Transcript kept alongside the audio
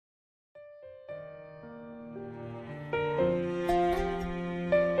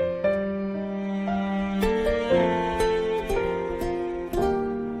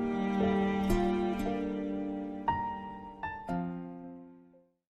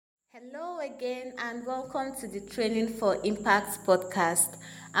Hello again, and welcome to the Training for Impact podcast.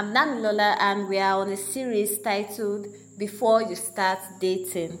 I'm Damilola, and we are on a series titled Before You Start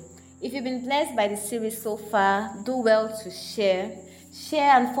Dating. If you've been blessed by the series so far, do well to share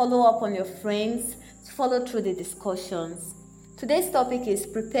and follow up on your friends to follow through the discussions. Today's topic is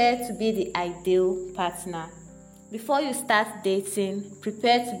prepare to be the ideal partner. Before you start dating,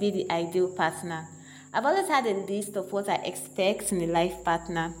 prepare to be the ideal partner. I've always had a list of what I expect in a life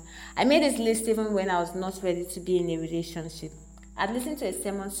partner. I made this list even when I was not ready to be in a relationship. I'd listened to a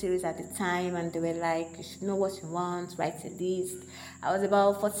sermon series at the time, and they were like, you should know what you want, write a list. I was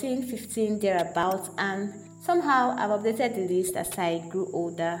about 14, 15, thereabouts, and somehow I've updated the list as I grew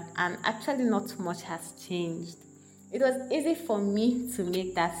older, and actually not much has changed. It was easy for me to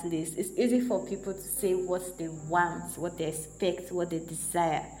make that list. It's easy for people to say what they want, what they expect, what they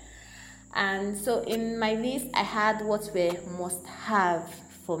desire. And so in my list, I had what were must have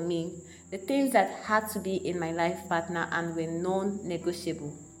for me, the things that had to be in my life partner and were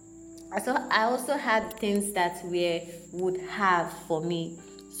non-negotiable. So I also had things that were would have for me.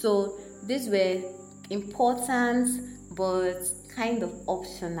 So these were important but kind of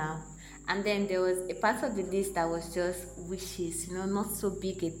optional. And then there was a part of the list that was just wishes, not so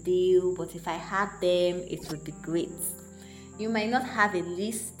big a deal, but if I had them, it would be great. You might not have a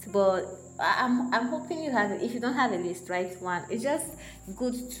list, but I'm hoping you have it. If you don't have a list, write one. It's just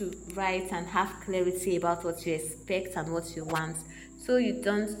good to write and have clarity about what you expect and what you want, so you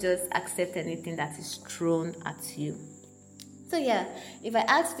don't just accept anything that is thrown at you. So yeah, if I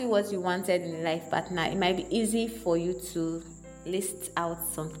asked you what you wanted in a life partner, it might be easy for you to list out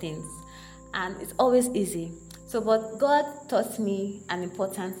some things, and it's always easy. So, but God taught me an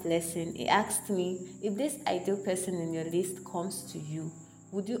important lesson. He asked me, if this ideal person in your list comes to you,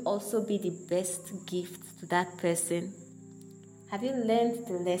 would you also be the best gift to that person? Have you learned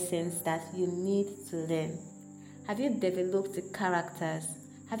the lessons that you need to learn? Have you developed the characters?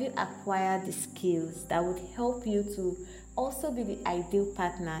 Have you acquired the skills that would help you to also be the ideal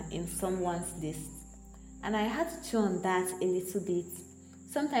partner in someone's list? And I had to chew on that a little bit.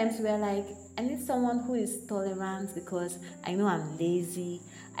 Sometimes we're like, I need someone who is tolerant because I know I'm lazy.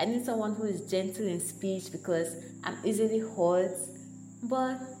 I need someone who is gentle in speech because I'm easily hurt.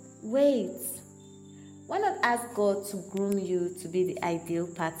 But wait, why not ask God to groom you to be the ideal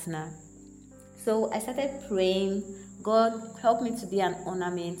partner? So I started praying, God, help me to be an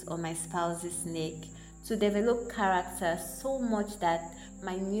ornament on my spouse's neck, to develop character so much that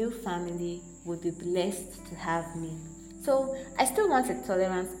my new family would be blessed to have me. So I still want a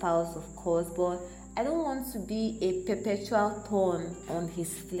tolerant spouse, of course, but I don't want to be a perpetual thorn on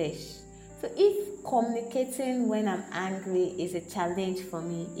his flesh. So if communicating when I'm angry is a challenge for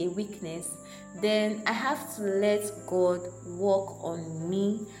me, a weakness, then I have to let God work on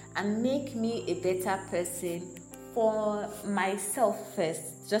me and make me a better person for myself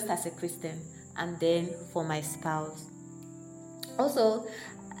first, just as a Christian, and then for my spouse. Also,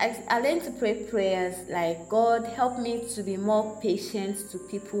 I learned to pray prayers like, God, help me to be more patient to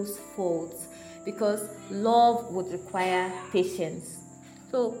people's faults, because love would require patience.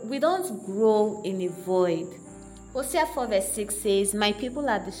 So we don't grow in a void. Hosea 4 verse 6 says, my people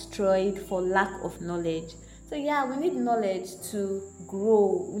are destroyed for lack of knowledge. So yeah, we need knowledge to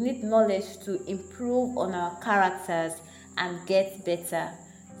grow. We need knowledge to improve on our characters and get better.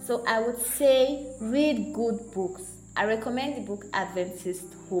 So I would say read good books. I recommend the book Adventist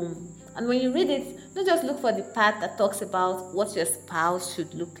Home. And when you read it, don't just look for the part that talks about what your spouse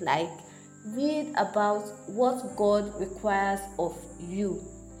should look like. Read about what God requires of you.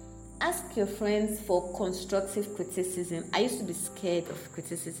 Ask your friends for constructive criticism. I used to be scared of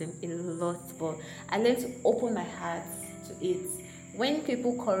criticism a lot, but I learned to open my heart to it. When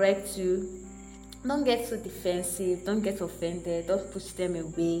people correct you, don't get so defensive, don't get offended, don't push them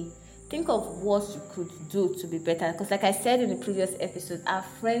away. Think of what you could do to be better. Because like I said in the previous episode, our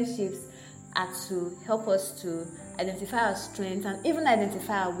friendships are to help us to identify our strengths and even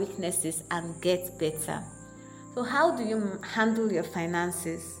identify our weaknesses and get better. So how do you handle your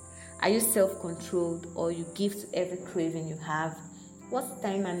finances? Are you self-controlled, or you give to every craving you have? What's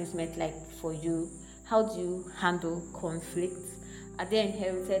time management like for you? How do you handle conflicts? Are there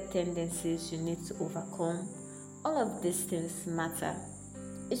inherited tendencies you need to overcome? All of these things matter.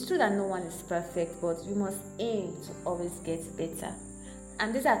 It's true that no one is perfect, but you must aim to always get better.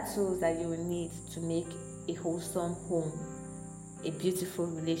 And these are tools that you will need to make a wholesome home, a beautiful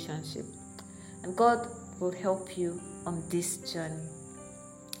relationship. And God will help you on this journey.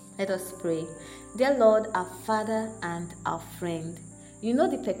 Let us pray. Dear Lord, our Father and our friend, you know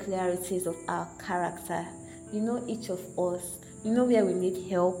the peculiarities of our character. You know each of us. You know where we need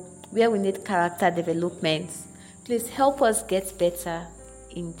help. where we need character development. Please help us get better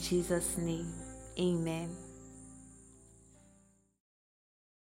in Jesus' name. Amen.